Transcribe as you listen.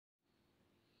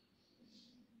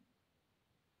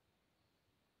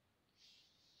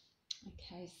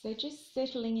Okay, so just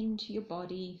settling into your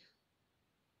body,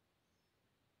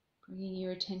 bringing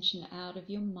your attention out of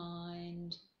your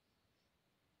mind,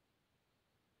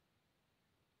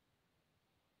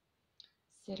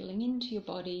 settling into your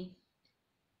body,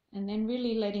 and then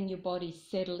really letting your body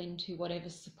settle into whatever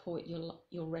support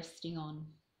you're resting on.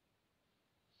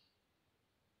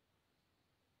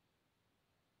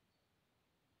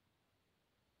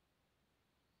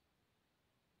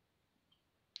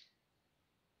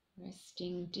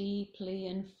 Resting deeply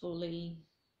and fully.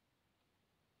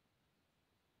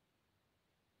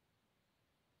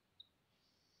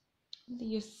 Whether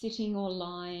you're sitting or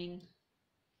lying,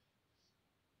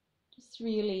 just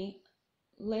really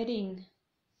letting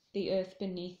the earth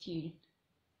beneath you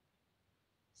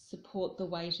support the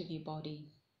weight of your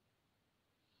body.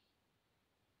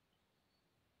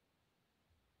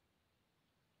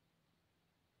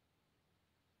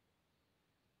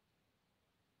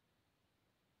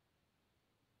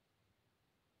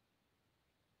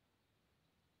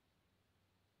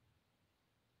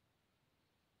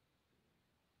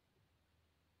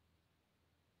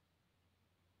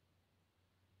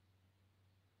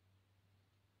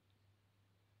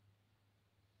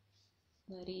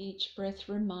 Let each breath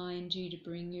remind you to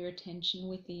bring your attention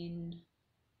within.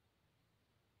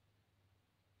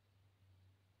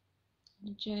 A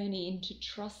journey into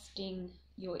trusting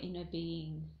your inner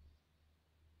being.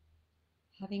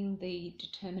 Having the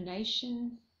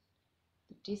determination,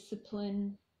 the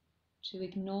discipline to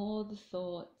ignore the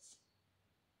thoughts.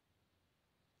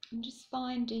 And just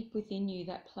find deep within you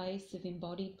that place of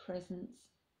embodied presence.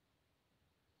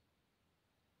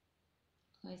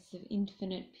 Place of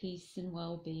infinite peace and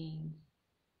well-being.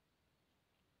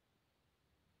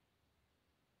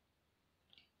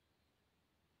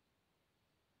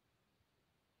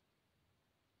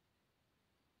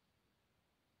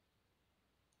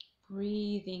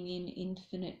 Breathing in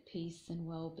infinite peace and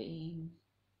well-being.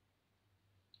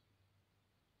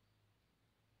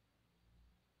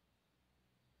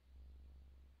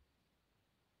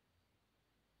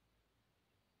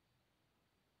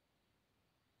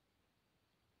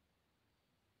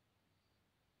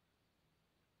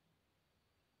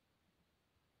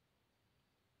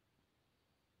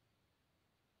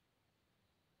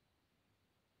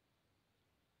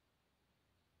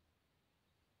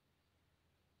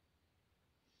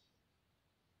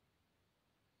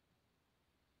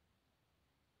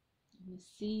 And the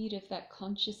seed of that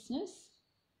consciousness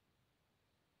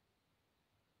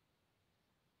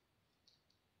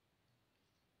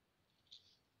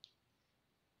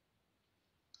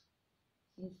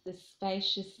is the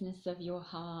spaciousness of your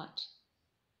heart.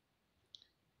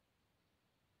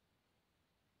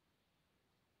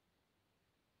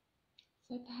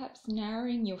 So perhaps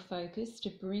narrowing your focus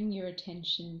to bring your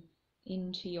attention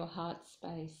into your heart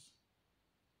space.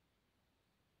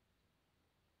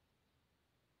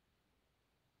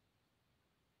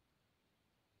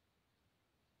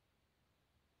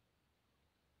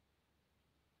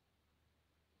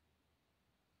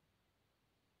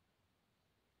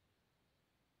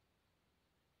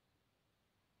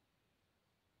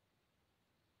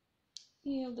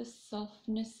 Feel the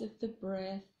softness of the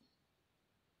breath,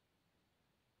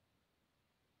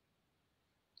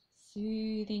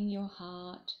 soothing your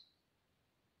heart.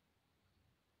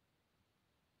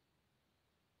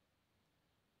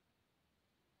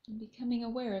 And becoming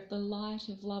aware of the light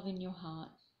of love in your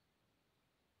heart.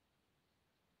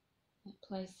 That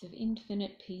place of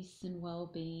infinite peace and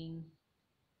well-being.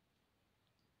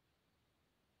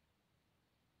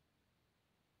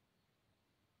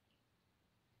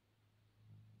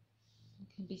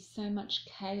 There can be so much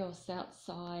chaos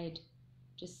outside,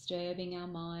 disturbing our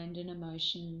mind and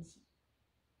emotions.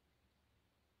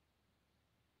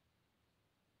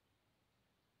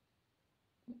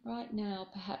 But right now,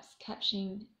 perhaps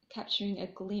capturing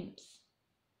a glimpse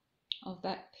of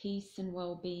that peace and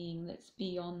well-being that's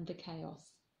beyond the chaos.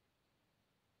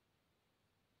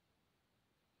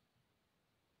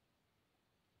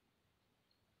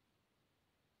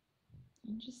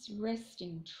 And just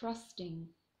resting, trusting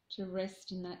to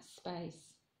rest in that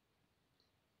space.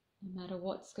 No matter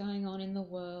what's going on in the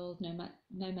world, no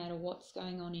matter what's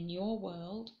going on in your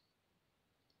world,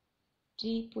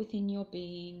 deep within your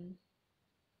being,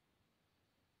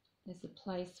 there's a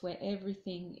place where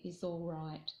everything is all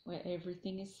right, where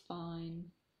everything is fine.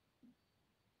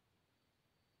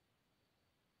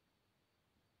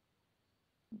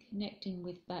 And connecting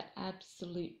with that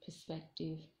absolute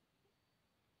perspective.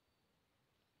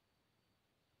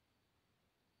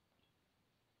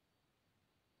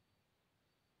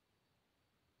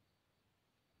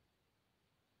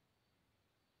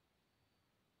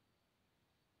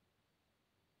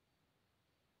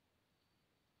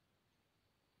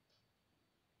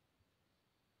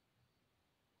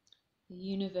 The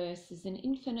universe is an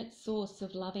infinite source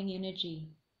of loving energy,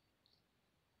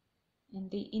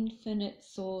 and the infinite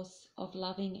source of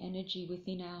loving energy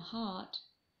within our heart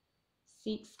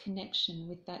seeks connection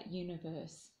with that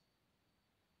universe.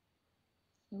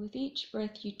 So with each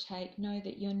breath you take, know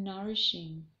that you're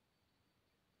nourishing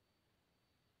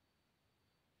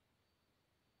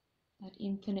that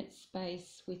infinite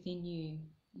space within you.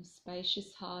 Your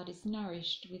spacious heart is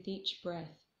nourished with each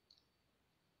breath,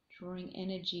 drawing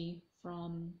energy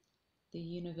from the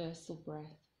universal breath.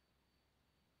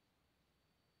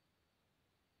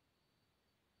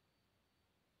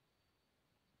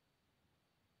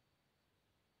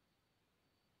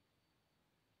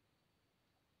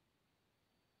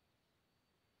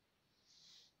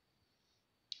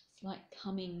 It's like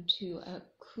coming to a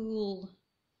cool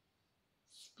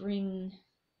spring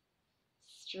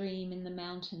stream in the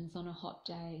mountains on a hot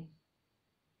day.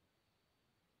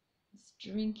 Just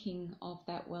drinking of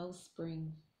that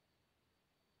wellspring,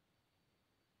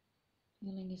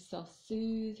 feeling yourself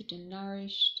soothed and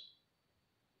nourished,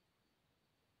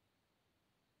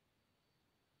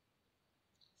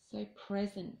 so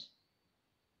present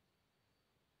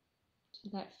to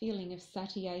that feeling of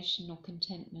satiation or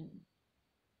contentment.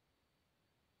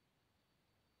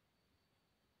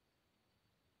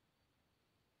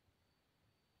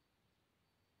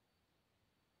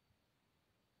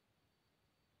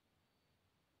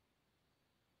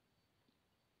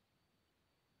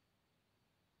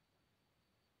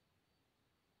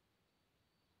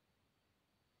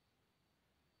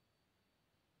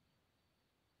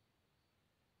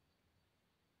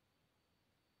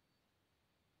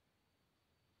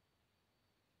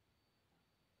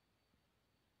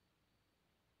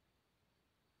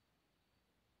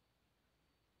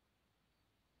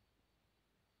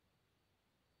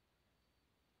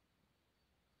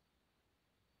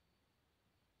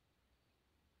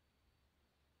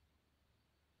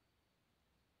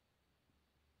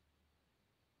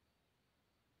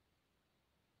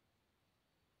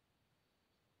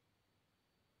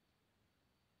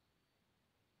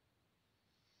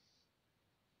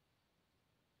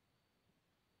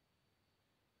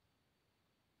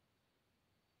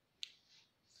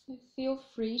 So feel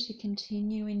free to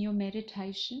continue in your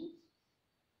meditation,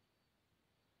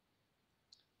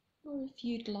 or if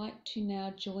you'd like to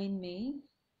now join me,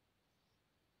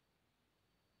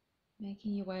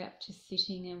 making your way up to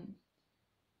sitting, and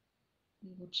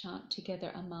we will chant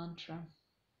together a mantra.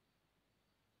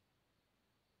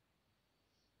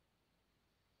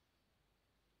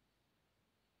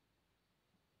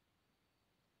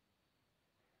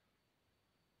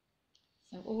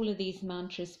 So all of these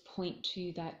mantras point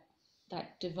to that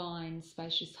divine,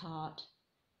 spacious heart.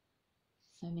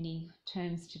 So many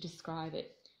terms to describe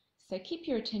it. So keep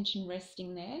your attention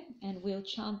resting there, and we'll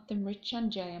chant the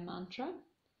Mrityunjaya mantra,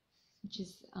 which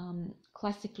is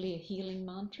classically a healing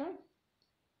mantra.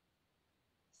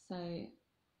 So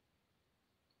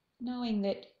knowing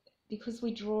that because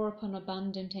we draw upon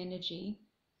abundant energy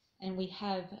and we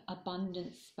have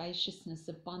abundant spaciousness,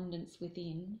 abundance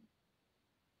within,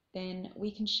 then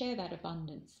we can share that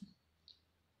abundance.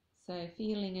 So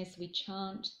feeling as we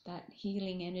chant that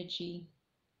healing energy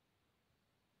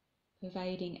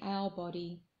pervading our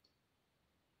body,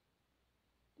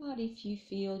 but if you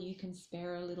feel you can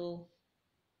spare a little,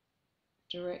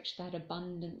 direct that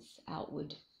abundance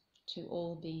outward to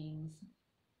all beings.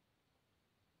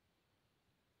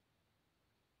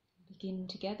 Begin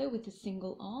together with a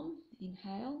single Om.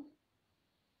 Inhale.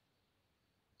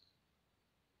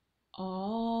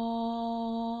 Om.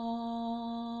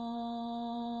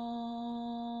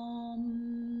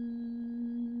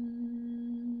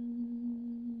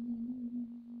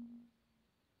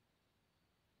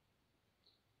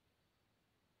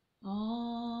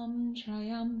 Om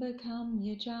Triambakam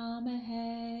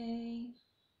Yajamahe.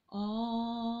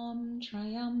 Om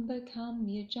Triambakam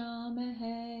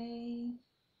Yajamahe.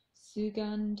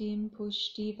 Sugandhim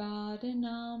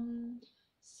Pushtivadanam.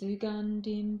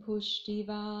 Sugandhim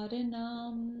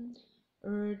Pushtivadanam.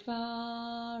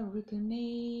 Urdhva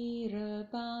Rukamira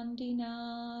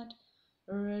Bandinat.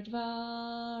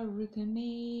 Urdhva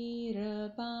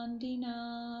Rukamira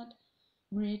Bandinat.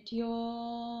 Mrityo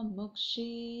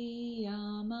Mukshi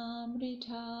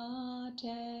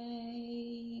Amamritate.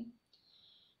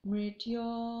 Mrityo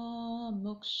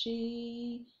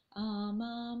Mukshi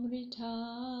Amamritate.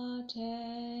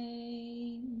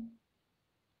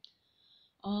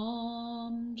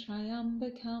 Om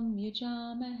Triambakam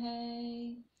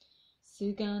Yajamahe.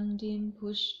 Sugandhim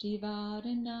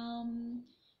Pushtivadanam.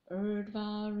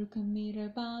 Urdhva Rukamira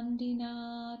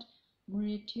Bandinat.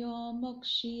 Mrityo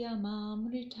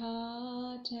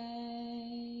mokshiyamamritate.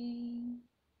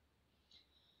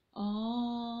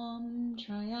 Om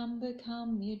Triambakam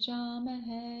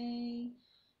Yajamahe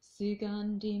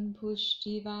Sugandim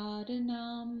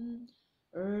Pushtivadanam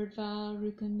Urdhva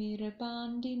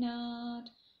Bandinat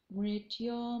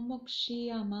Mrityo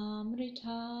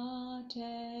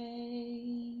Mokshiyamamritate.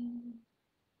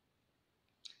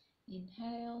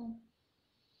 Inhale.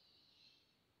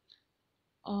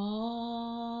 Om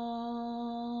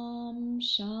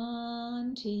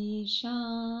Shanti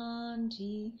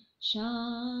Shanti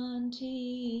Shanti.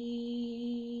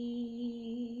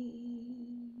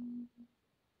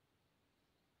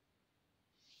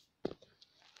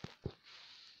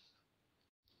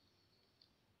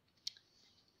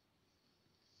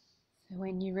 So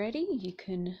when you're ready, you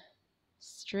can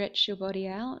stretch your body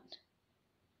out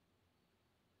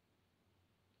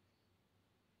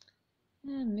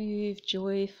and move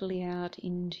joyfully out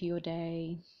into your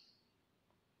day.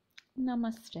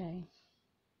 Namaste.